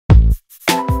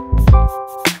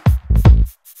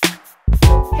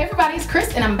everybody, it's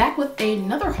Chris and I'm back with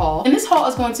another haul. And this haul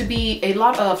is going to be a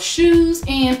lot of shoes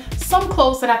and some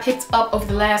clothes that I picked up over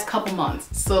the last couple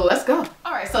months. So let's go.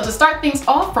 Alright, so to start things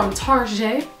off, from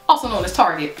Target, also known as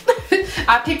Target,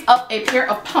 I picked up a pair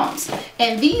of pumps.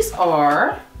 And these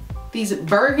are these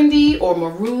burgundy or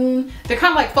maroon, they're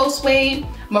kind of like faux suede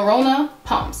Marona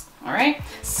pumps. Alright,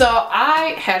 so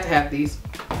I had to have these.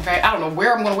 Okay, I don't know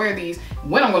where I'm gonna wear these,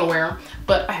 when I'm gonna wear them,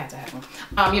 but I had to have them.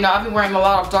 You know, I've been wearing a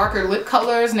lot of darker lip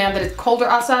colors now that it's colder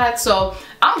outside, so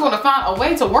I'm gonna find a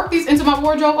way to work these into my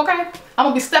wardrobe, okay? I'm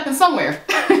gonna be stepping somewhere.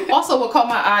 Also, what caught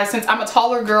my eye, since I'm a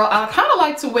taller girl, I kind of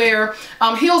like to wear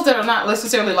heels that are not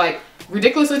necessarily like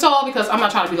ridiculously tall, because I'm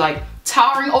not trying to be like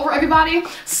towering over everybody.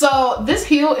 So this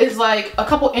heel is like a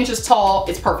couple inches tall.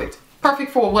 It's perfect.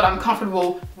 Perfect for what I'm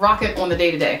comfortable rocking on the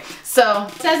day-to-day. So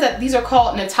it says that these are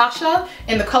called Natasha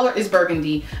and the color is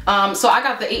burgundy. So I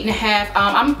got the 8.5.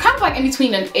 I'm kind of like in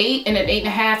between an 8 and an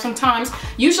 8.5 sometimes.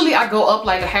 Usually I go up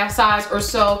like a half size or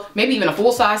so, maybe even a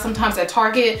full size sometimes at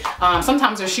Target.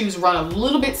 Sometimes their shoes run a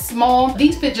little bit small.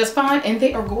 These fit just fine and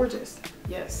they are gorgeous.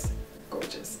 Yes,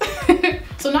 gorgeous.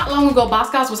 So not long ago,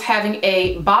 Boscov was having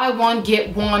a buy one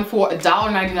get one for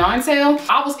 $1.99 sale.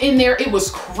 I was in there, it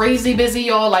was crazy busy,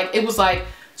 y'all. Like, it was like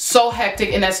so hectic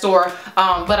in that store.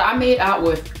 But I made out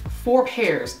with 4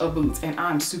 pairs of boots and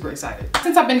I'm super excited.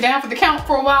 Since I've been down for the count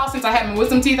for a while, since I had my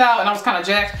wisdom teeth out and I was kind of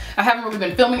jacked, I haven't really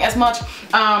been filming as much.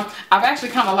 I've actually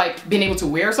kind of like been able to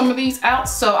wear some of these out,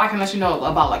 so I can let you know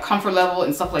about like comfort level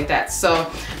and stuff like that. So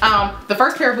the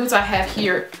first pair of boots I have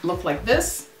here look like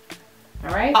this.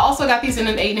 Alright, I also got these in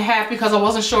an 8.5 because I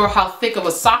wasn't sure how thick of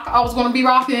a sock I was going to be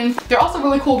rocking. They're also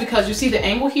really cool because you see the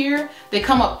angle here, they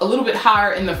come up a little bit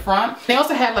higher in the front. They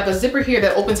also have like a zipper here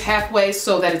that opens halfway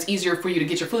so that it's easier for you to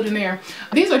get your foot in there.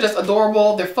 These are just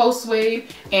adorable. They're faux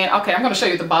suede, and okay, I'm going to show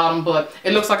you the bottom, but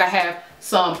it looks like I have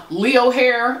some Leo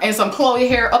hair and some Chloe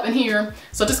hair up in here,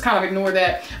 so just kind of ignore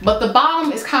that. But the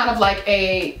bottom is kind of like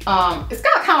a it's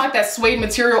got kind of like that suede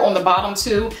material on the bottom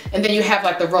too, and then you have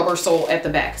like the rubber sole at the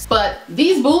back. But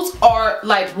these boots are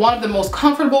like one of the most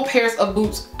comfortable pairs of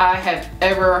boots I have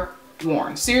ever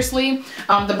worn. Seriously.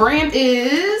 The brand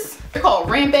is, they're called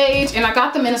Rampage, and I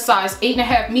got them in a size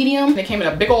 8.5 medium. They came in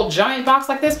a big old giant box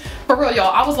like this. For real,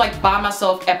 y'all, I was like by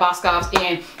myself at Boscov's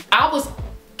and I was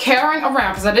carrying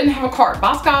around because I didn't have a cart.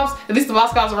 Boscov's, at least the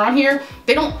Boscov's around here,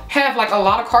 they don't have like a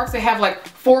lot of carts. They have like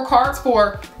 4 carts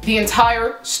for the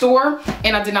entire store,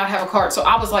 and I did not have a cart. So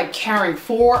I was like carrying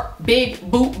 4 big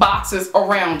boot boxes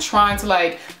around, trying to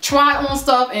like try on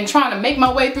stuff and trying to make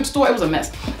my way through the store. It was a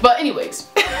mess. But anyways,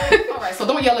 all right, so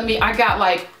don't yell at me. I got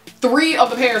like 3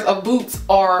 of the pairs of boots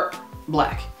are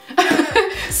black.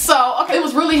 So okay, it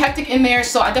was really hectic in there,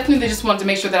 so I definitely just wanted to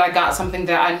make sure that I got something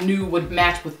that I knew would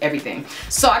match with everything.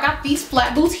 So I got these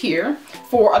flat boots here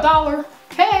for $1.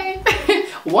 Hey,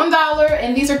 $1,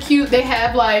 and these are cute. They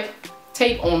have like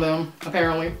tape on them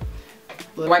apparently.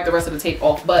 Wipe the rest of the tape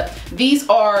off, but these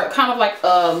are kind of like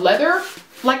a leather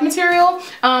like material.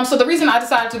 So the reason I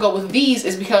decided to go with these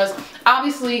is because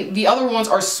obviously the other ones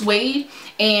are suede,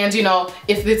 and you know,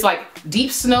 if it's like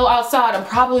deep snow outside, I'm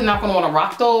probably not going to want to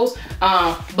rock those,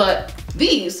 but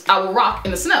these I will rock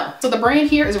in the snow. So the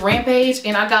brand here is Rampage,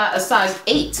 and I got a size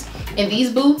 8 in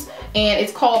these boots, and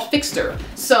it's called Fixter.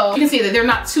 So you can see that they're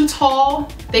not too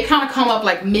tall. They kind of come up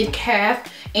like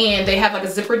mid-calf, and they have like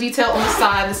a zipper detail on the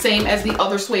side, the same as the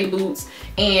other suede boots,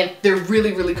 and they're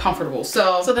really, really comfortable.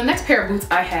 So the next pair of boots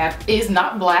I have is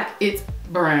not black, it's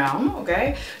brown.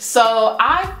 Okay, so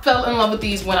I fell in love with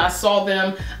these when I saw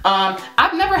them.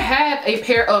 I've never had a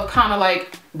pair of kind of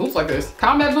like boots like this,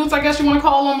 combat boots, I guess you want to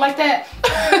call them, like that.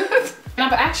 And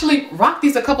I've actually rocked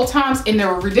these a couple times and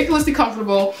they're ridiculously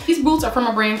comfortable. These boots are from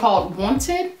a brand called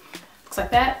Wanted. Looks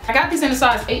like that. I got these in a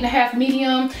size 8.5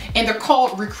 medium, and they're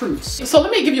called Recruits. So let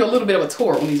me give you a little bit of a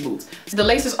tour on these boots. So the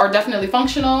laces are definitely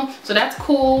functional, so that's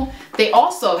cool. They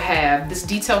also have this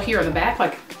detail here in the back,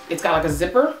 like it's got like a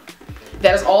zipper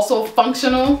that is also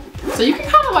functional. So you can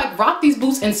kind of like rock these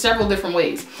boots in several different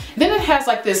ways. Then it has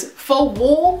like this faux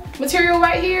wool material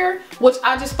right here, which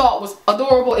I just thought was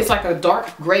adorable. It's like a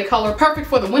dark gray color, perfect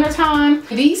for the winter time.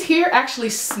 These here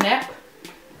actually snap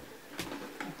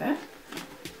like that.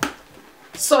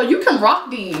 So you can rock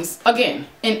these, again,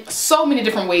 in so many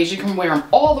different ways. You can wear them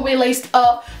all the way laced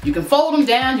up, you can fold them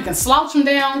down, you can slouch them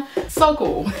down. So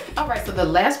cool. All right, so the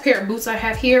last pair of boots I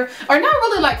have here are not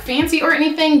really like fancy or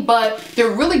anything, but they're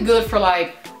really good for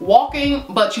like walking,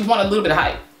 but you want a little bit of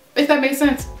height. If that makes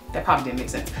sense. That probably didn't make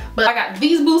sense. But I got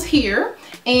these boots here,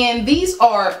 and these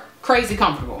are crazy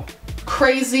comfortable.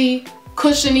 Crazy,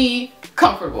 cushiony,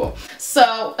 comfortable.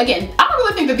 So again, I don't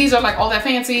really think that these are like all that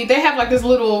fancy. They have like this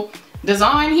little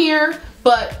design here,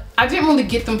 but I didn't really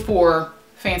get them for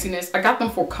fanciness. I got them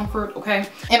for comfort, okay?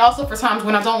 And also for times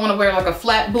when I don't want to wear like a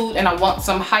flat boot and I want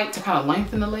some height to kind of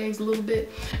lengthen the legs a little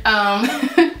bit.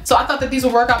 So I thought that these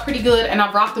would work out pretty good, and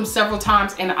I've rocked them several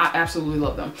times and I absolutely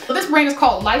love them. So this brand is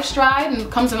called Life Stride, and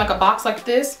it comes in like a box like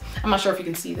this. I'm not sure if you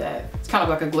can see that. It's kind of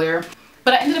like a glare.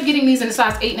 But I ended up getting these in a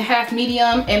size 8.5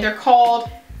 medium, and they're called,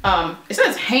 it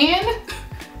says Hand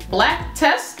Black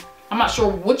Test. I'm not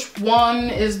sure which one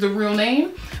is the real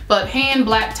name, but Hand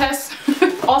Black Test.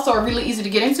 Also are really easy to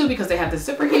get into because they have the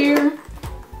zipper here,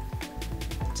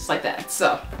 just like that.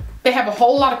 So they have a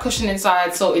whole lot of cushion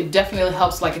inside, so it definitely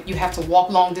helps like if you have to walk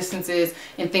long distances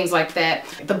and things like that.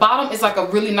 The bottom is like a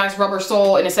really nice rubber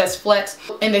sole, and it says flex,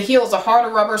 and the heel is a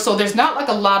harder rubber, so there's not like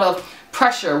a lot of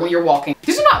pressure when you're walking.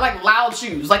 These are not like loud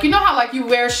shoes. Like, you know how like you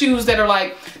wear shoes that are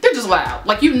like, they're just loud.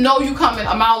 Like, you know you coming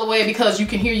a mile away because you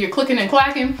can hear you clicking and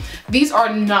clacking. These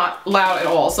are not loud at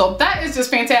all. So that is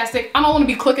just fantastic. I don't want to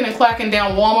be clicking and clacking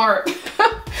down Walmart,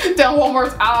 down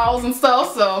Walmart's aisles and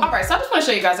stuff. So, all right, so I just want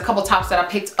to show you guys a couple tops that I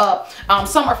picked up.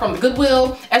 Some are from the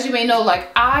Goodwill. As you may know, like,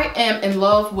 I am in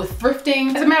love with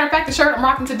thrifting. As a matter of fact, the shirt I'm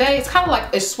rocking today, it's kind of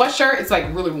like a sweatshirt. It's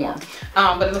like really warm,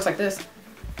 but it looks like this.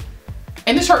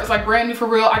 And this shirt is like brand new for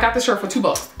real. I got this shirt for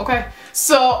 $2, okay?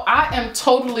 So I am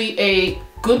totally a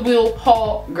Goodwill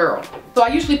haul girl. So I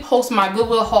usually post my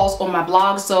Goodwill hauls on my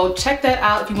blog, so check that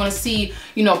out if you want to see,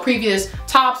 you know, previous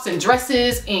tops and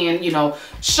dresses and, you know,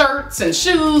 shirts and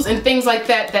shoes and things like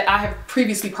that that I have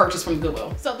previously purchased from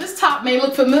Goodwill. So this top may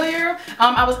look familiar.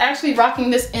 I was actually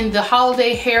rocking this in the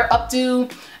holiday hair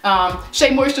updo Shea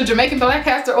Moisture Jamaican Black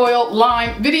Castor Oil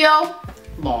Lime video.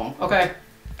 Long, okay?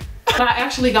 But I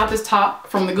actually got this top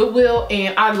from the Goodwill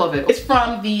and I love it. It's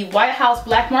from the White House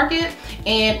Black Market,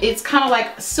 and it's kind of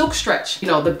like silk stretch. You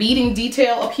know, the beading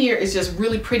detail up here is just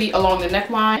really pretty along the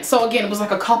neckline. So again, it was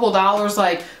like a couple dollars,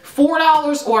 like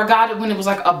 $4, or I got it when it was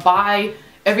like a buy.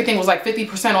 Everything was like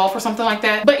 50% off or something like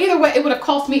that. But either way, it would have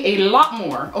cost me a lot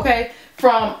more, okay,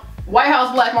 from White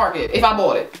House Black Market if I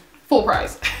bought it full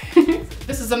price.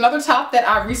 This is another top that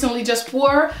I recently just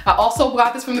wore. I also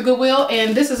got this from the Goodwill,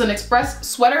 and this is an express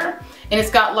sweater, and it's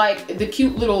got like the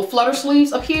cute little flutter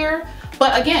sleeves up here.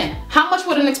 But again, how much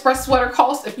would an express sweater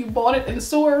cost if you bought it in the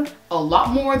store? A lot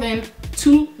more than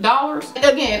 $2.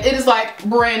 Again, it is like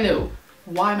brand new.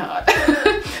 Why not?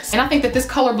 And I think that this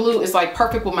color blue is like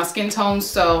perfect with my skin tone,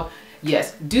 so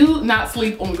yes, do not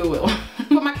sleep on Goodwill.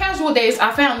 For my casual days,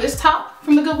 I found this top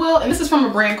from the Goodwill, and this is from a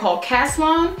brand called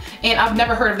Caslon, and I've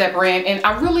never heard of that brand, and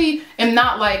I really am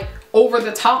not like over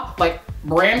the top like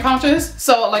brand conscious,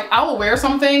 so like I will wear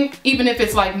something even if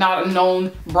it's like not a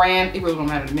known brand. It really don't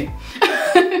matter to me.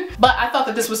 But I thought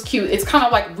that this was cute. It's kind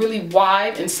of like really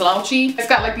wide and slouchy. It's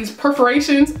got like these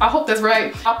perforations. I hope that's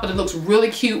right. But it looks really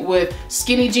cute with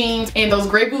skinny jeans and those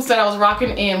gray boots that I was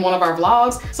rocking in one of our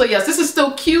vlogs. So yes, this is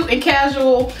still cute and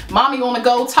casual, mommy on the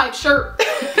go type shirt.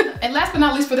 And last but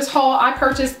not least for this haul, I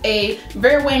purchased a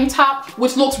Vera Wang top,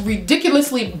 which looks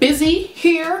ridiculously busy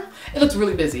here. It looks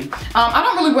really busy. I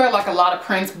don't really wear like a lot of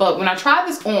prints, but when I tried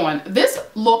this on, this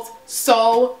looked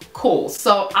so cool.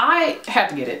 So I had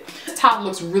to get it. This top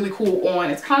looks really cool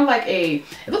on. It's kind of like it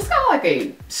looks kind of like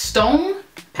a stone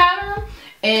pattern.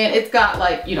 And it's got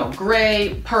like, you know,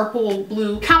 gray, purple,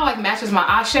 blue, kind of like matches my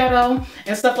eyeshadow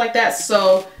and stuff like that.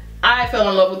 So I fell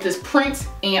in love with this print,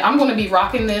 and I'm gonna be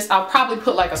rocking this. I'll probably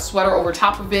put like a sweater over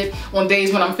top of it on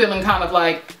days when I'm feeling kind of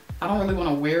like, I don't really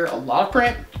wanna wear a lot of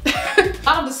print. A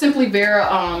lot of the Simply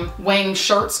Vera Wang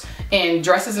shirts and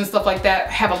dresses and stuff like that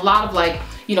have a lot of like,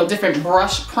 you know, different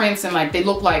brush prints, and like they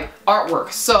look like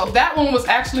artwork. So that one was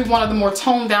actually one of the more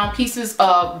toned down pieces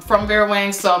from Vera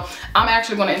Wang, so I'm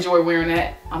actually going to enjoy wearing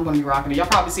that. I'm going to be rocking it. Y'all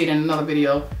probably see it in another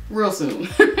video real soon.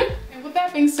 And with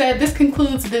that being said, this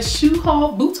concludes this shoe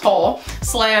haul, boots haul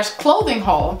 / clothing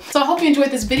haul. So I hope you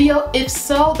enjoyed this video. If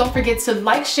so, don't forget to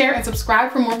like, share, and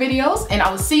subscribe for more videos, and I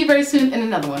will see you very soon in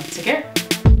another one. Take care.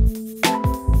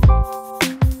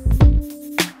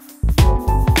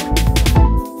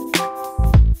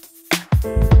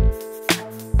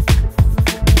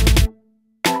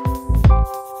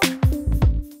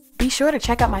 Be sure to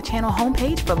check out my channel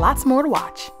homepage for lots more to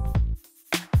watch.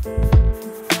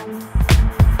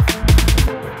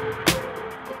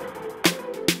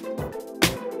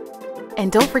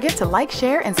 And don't forget to like,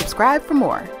 share, and subscribe for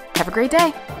more. Have a great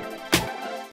day.